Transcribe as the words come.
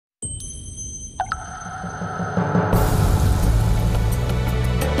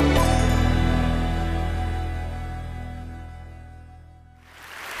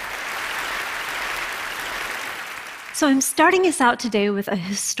So I'm starting us out today with a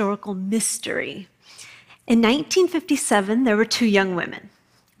historical mystery. In 1957, there were two young women,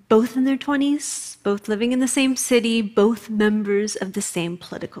 both in their 20s, both living in the same city, both members of the same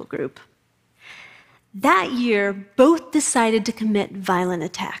political group. That year, both decided to commit violent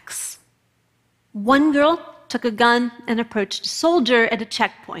attacks. One girl took a gun and approached a soldier at a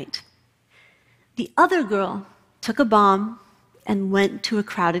checkpoint. The other girl took a bomb and went to a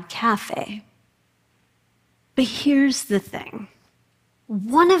crowded cafe. But here's the thing.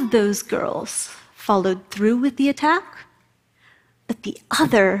 One of those girls followed through with the attack, but the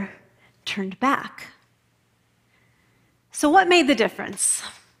other turned back. So what made the difference?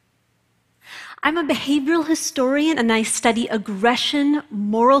 I'm a behavioral historian, and I study aggression,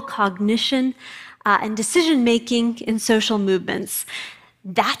 moral cognition, and decision-making in social movements.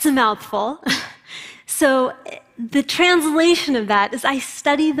 That's a mouthful. So the translation of that is I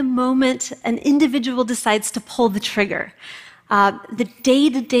study the moment an individual decides to pull the trigger, the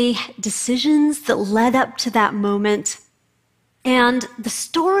day-to-day decisions that led up to that moment, and the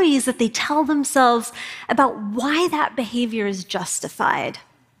stories that they tell themselves about why that behavior is justified.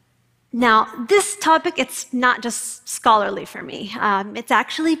 Now, this topic, it's not just scholarly for me. It's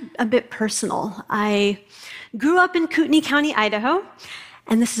actually a bit personal. I grew up in Kootenai County, Idaho,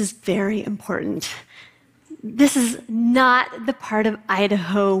 and this is very important. This is not the part of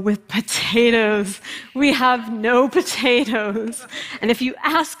Idaho with potatoes. We have no potatoes. And if you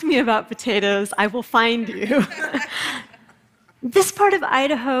ask me about potatoes, I will find you. This part of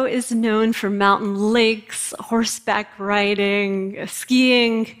Idaho is known for mountain lakes, horseback riding,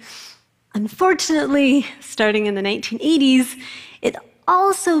 skiing. Unfortunately, starting in the 1980s, it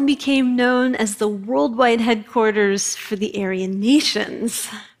also became known as the worldwide headquarters for the Aryan nations.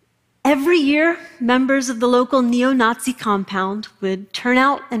 Every year, members of the local neo-Nazi compound would turn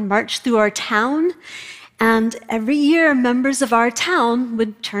out and march through our town, and every year, members of our town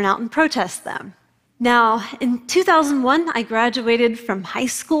would turn out and protest them. Now, in 2001, I graduated from high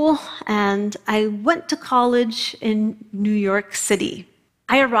school, and I went to college in New York City.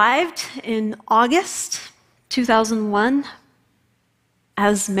 I arrived in August 2001.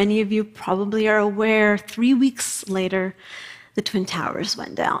 As many of you probably are aware, 3 weeks later, the Twin Towers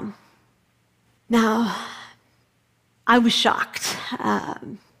went down. Now, I was shocked.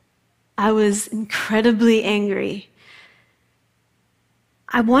 I was incredibly angry.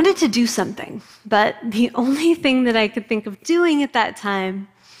 I wanted to do something, but the only thing that I could think of doing at that time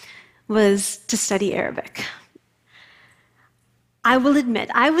was to study Arabic. I will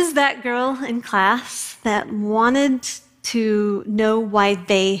admit, I was that girl in class that wanted to know why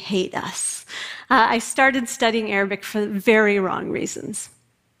they hate us. I started studying Arabic for very wrong reasons.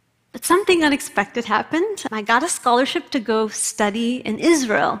 But something unexpected happened. I got a scholarship to go study in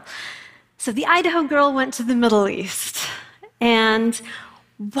Israel. So the Idaho girl went to the Middle East. And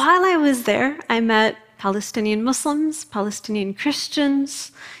while I was there, I met Palestinian Muslims, Palestinian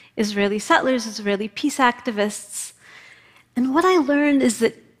Christians, Israeli settlers, Israeli peace activists. And what I learned is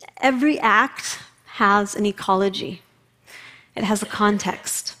that every act has an ecology. It has a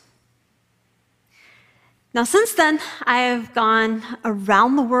context. Now, since then, I have gone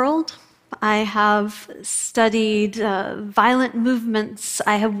around the world. I have studied violent movements.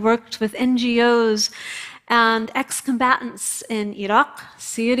 I have worked with NGOs and ex-combatants in Iraq,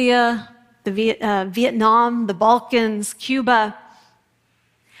 Syria, Vietnam, the Balkans, Cuba.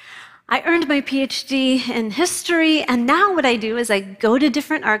 I earned my PhD in history, and now what I do is I go to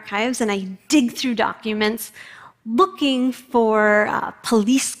different archives and I dig through documents looking for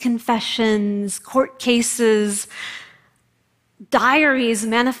police confessions, court cases, diaries,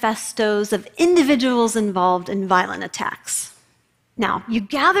 manifestos of individuals involved in violent attacks. Now, you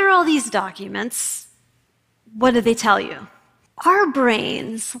gather all these documents, what do they tell you? Our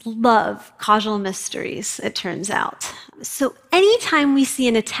brains love causal mysteries, it turns out. So anytime we see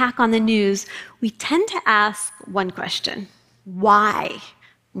an attack on the news, we tend to ask one question: why?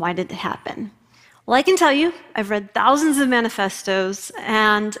 Why did it happen? Well, I can tell you, I've read thousands of manifestos,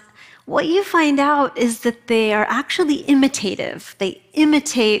 and what you find out is that they are actually imitative. They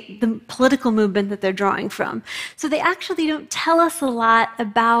imitate the political movement that they're drawing from. So they actually don't tell us a lot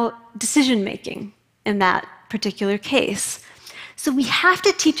about decision-making in that particular case. So we have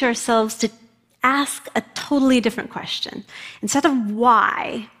to teach ourselves to ask a totally different question. Instead of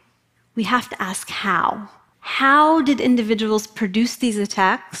why, we have to ask how. How did individuals produce these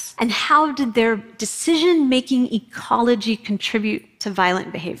attacks, and how did their decision-making ecology contribute to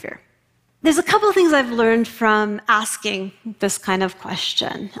violent behavior? There's a couple of things I've learned from asking this kind of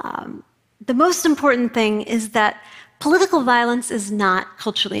question. The most important thing is that political violence is not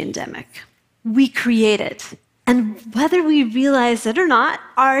culturally endemic. We create it. And whether we realize it or not,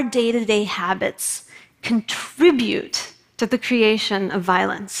 our day-to-day habits contribute to the creation of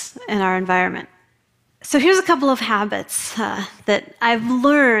violence in our environment. So here's a couple of habits that I've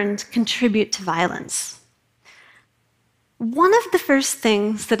learned contribute to violence. One of the first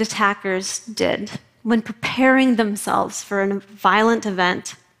things that attackers did when preparing themselves for a violent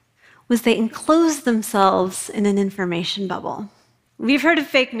event was they enclosed themselves in an information bubble. We've heard of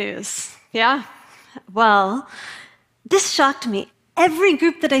fake news, yeah? Well, this shocked me. Every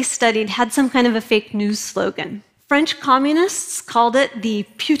group that I studied had some kind of a fake news slogan. French communists called it the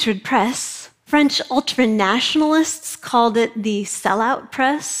putrid press. French ultranationalists called it the sellout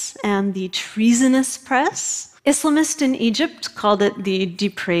press and the treasonous press. Islamists in Egypt called it the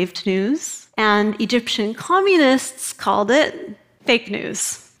depraved news. And Egyptian communists called it fake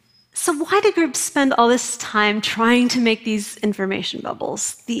news. So why do groups spend all this time trying to make these information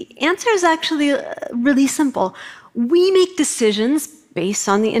bubbles? The answer is actually really simple. We make decisions based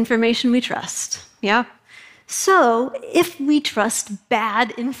on the information we trust, yeah? So if we trust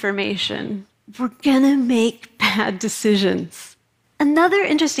bad information, we're gonna make bad decisions. Another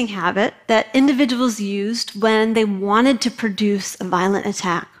interesting habit that individuals used when they wanted to produce a violent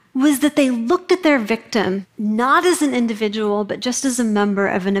attack was that they looked at their victim not as an individual, but just as a member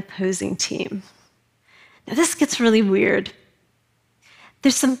of an opposing team. Now, this gets really weird.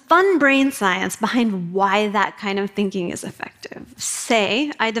 There's some fun brain science behind why that kind of thinking is effective.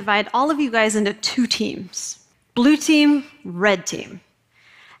 Say, I divide all of you guys into two teams, blue team, red team.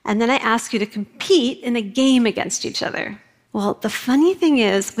 And then I ask you to compete in a game against each other. Well, the funny thing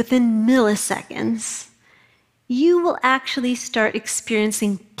is, within milliseconds, you will actually start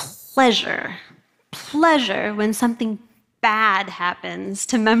experiencing pleasure. Pleasure when something bad happens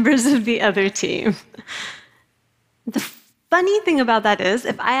to members of the other team. The funny thing about that is,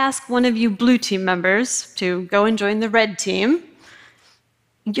 if I ask one of you blue team members to go and join the red team,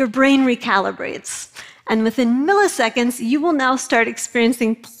 your brain recalibrates. And within milliseconds, you will now start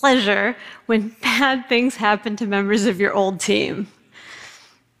experiencing pleasure when bad things happen to members of your old team.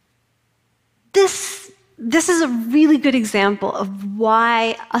 This is a really good example of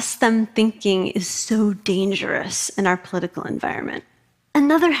why us-them thinking is so dangerous in our political environment.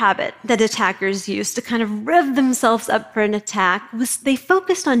 Another habit that attackers used to kind of rev themselves up for an attack was they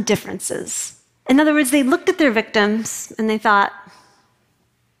focused on differences. In other words, they looked at their victims and they thought,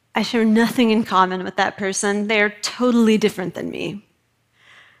 I share nothing in common with that person. They are totally different than me.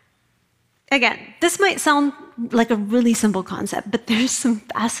 Again, this might sound like a really simple concept, but there's some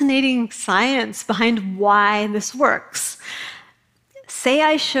fascinating science behind why this works. Say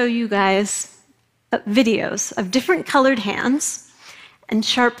I show you guys videos of different colored hands and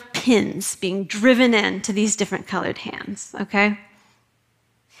sharp pins being driven into these different colored hands, okay?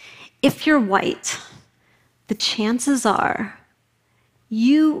 If you're white, the chances are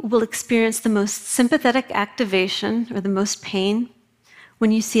you will experience the most sympathetic activation or the most pain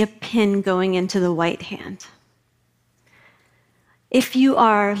when you see a pin going into the white hand. If you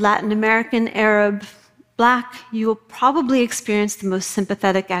are Latin American, Arab, Black, you will probably experience the most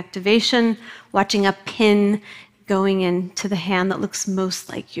sympathetic activation watching a pin going into the hand that looks most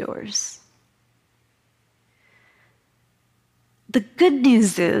like yours. The good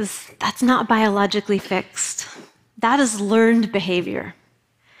news is that's not biologically fixed. That is learned behavior,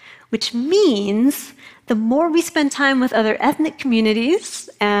 which means the more we spend time with other ethnic communities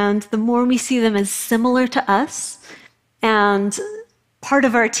and the more we see them as similar to us and part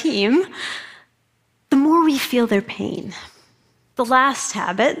of our team, the more we feel their pain. The last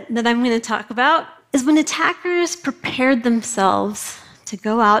habit that I'm going to talk about is when attackers prepared themselves to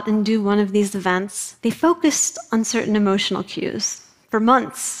go out and do one of these events, they focused on certain emotional cues. For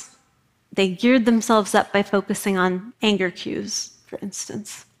months, they geared themselves up by focusing on anger cues, for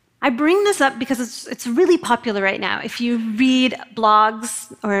instance. I bring this up because it's really popular right now. If you read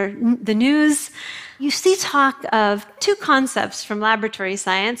blogs or the news, you see talk of two concepts from laboratory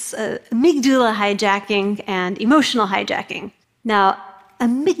science, amygdala hijacking and emotional hijacking. Now,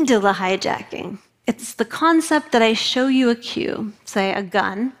 amygdala hijacking, it's the concept that I show you a cue, say a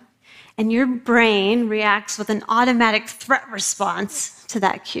gun, and your brain reacts with an automatic threat response to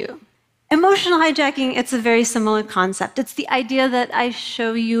that cue. Emotional hijacking, it's a very similar concept. It's the idea that I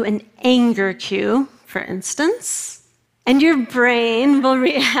show you an anger cue, for instance, and your brain will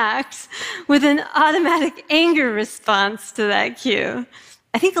react with an automatic anger response to that cue.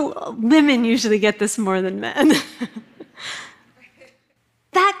 I think women usually get this more than men.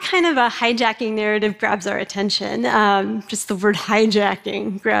 That kind of a hijacking narrative grabs our attention. Just the word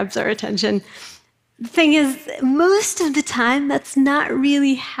hijacking grabs our attention. The thing is, most of the time, that's not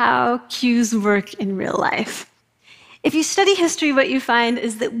really how cues work in real life. If you study history, what you find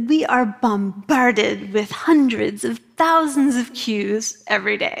is that we are bombarded with hundreds of thousands of cues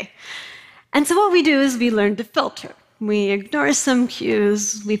every day. And so what we do is we learn to filter. We ignore some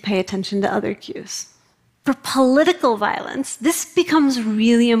cues, we pay attention to other cues. For political violence, this becomes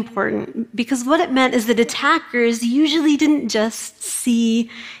really important because what it meant is that attackers usually didn't just see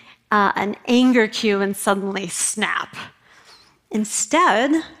an anger cue and suddenly snap.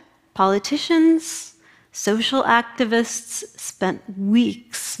 Instead, politicians, social activists spent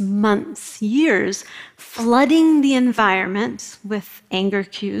weeks, months, years flooding the environment with anger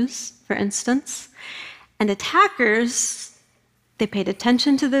cues, for instance. And attackers, they paid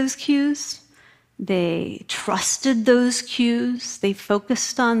attention to those cues. They trusted those cues. They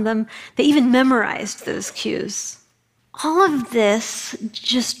focused on them. They even memorized those cues. All of this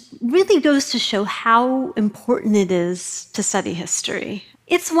just really goes to show how important it is to study history.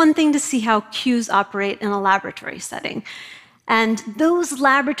 It's one thing to see how cues operate in a laboratory setting. And those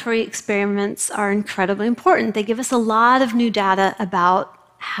laboratory experiments are incredibly important. They give us a lot of new data about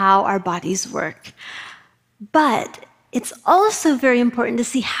how our bodies work. But it's also very important to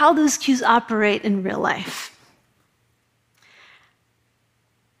see how those cues operate in real life.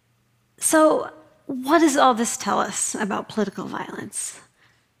 So, what does all this tell us about political violence?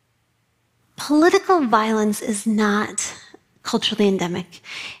 Political violence is not culturally endemic.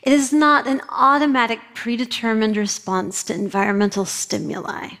 It is not an automatic, predetermined response to environmental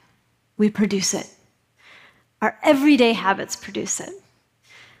stimuli. We produce it. Our everyday habits produce it.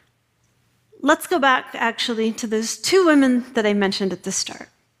 Let's go back, actually, to those two women that I mentioned at the start.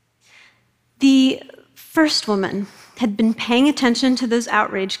 The first woman had been paying attention to those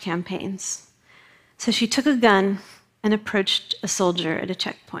outrage campaigns. So she took a gun and approached a soldier at a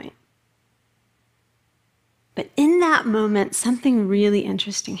checkpoint. But in that moment, something really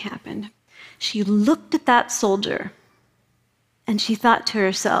interesting happened. She looked at that soldier and she thought to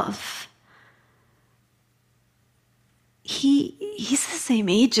herself, he's the same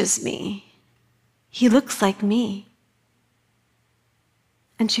age as me. He looks like me.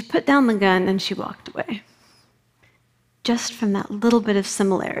 And she put down the gun and she walked away, just from that little bit of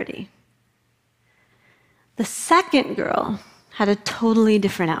similarity. The second girl had a totally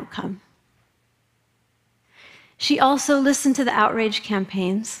different outcome. She also listened to the outrage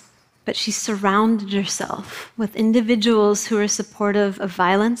campaigns, but she surrounded herself with individuals who were supportive of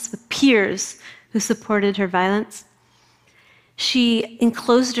violence, with peers who supported her violence. She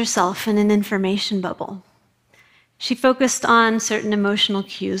enclosed herself in an information bubble. She focused on certain emotional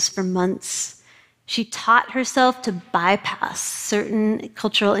cues for months. She taught herself to bypass certain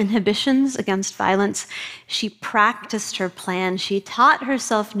cultural inhibitions against violence. She practiced her plan. She taught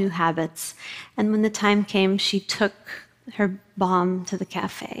herself new habits. And when the time came, she took her bomb to the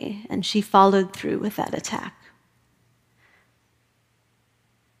cafe and she followed through with that attack.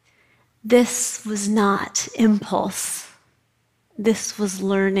 This was not impulse. This was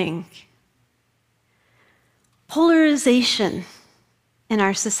learning. Polarization in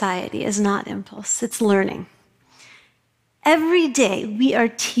our society is not impulse, it's learning. Every day we are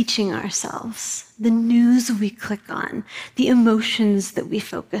teaching ourselves the news we click on, the emotions that we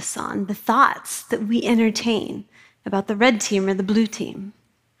focus on, the thoughts that we entertain about the red team or the blue team.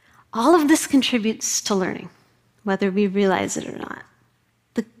 All of this contributes to learning, whether we realize it or not.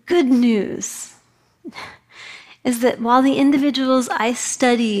 The good news is that while the individuals I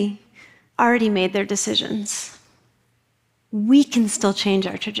study already made their decisions, we can still change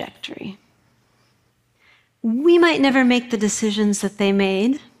our trajectory. We might never make the decisions that they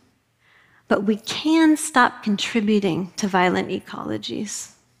made, but we can stop contributing to violent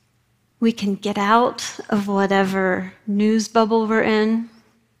ecologies. We can get out of whatever news bubble we're in.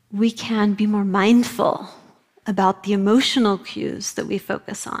 We can be more mindful about the emotional cues that we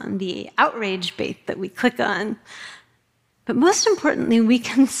focus on, the outrage bait that we click on. But most importantly, we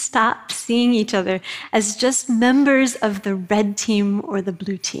can stop seeing each other as just members of the red team or the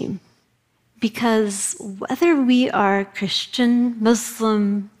blue team. Because whether we are Christian,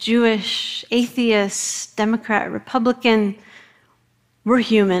 Muslim, Jewish, atheist, Democrat, Republican, we're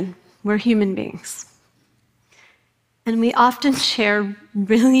human. We're human beings. And we often share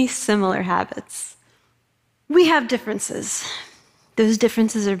really similar habits. We have differences. Those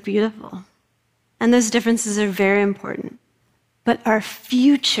differences are beautiful. And those differences are very important. But our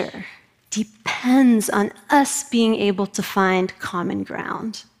future depends on us being able to find common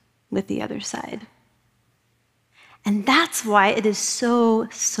ground with the other side. And that's why it is so,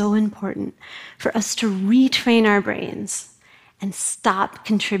 so important for us to retrain our brains and stop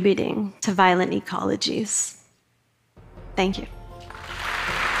contributing to violent ecologies. Thank you.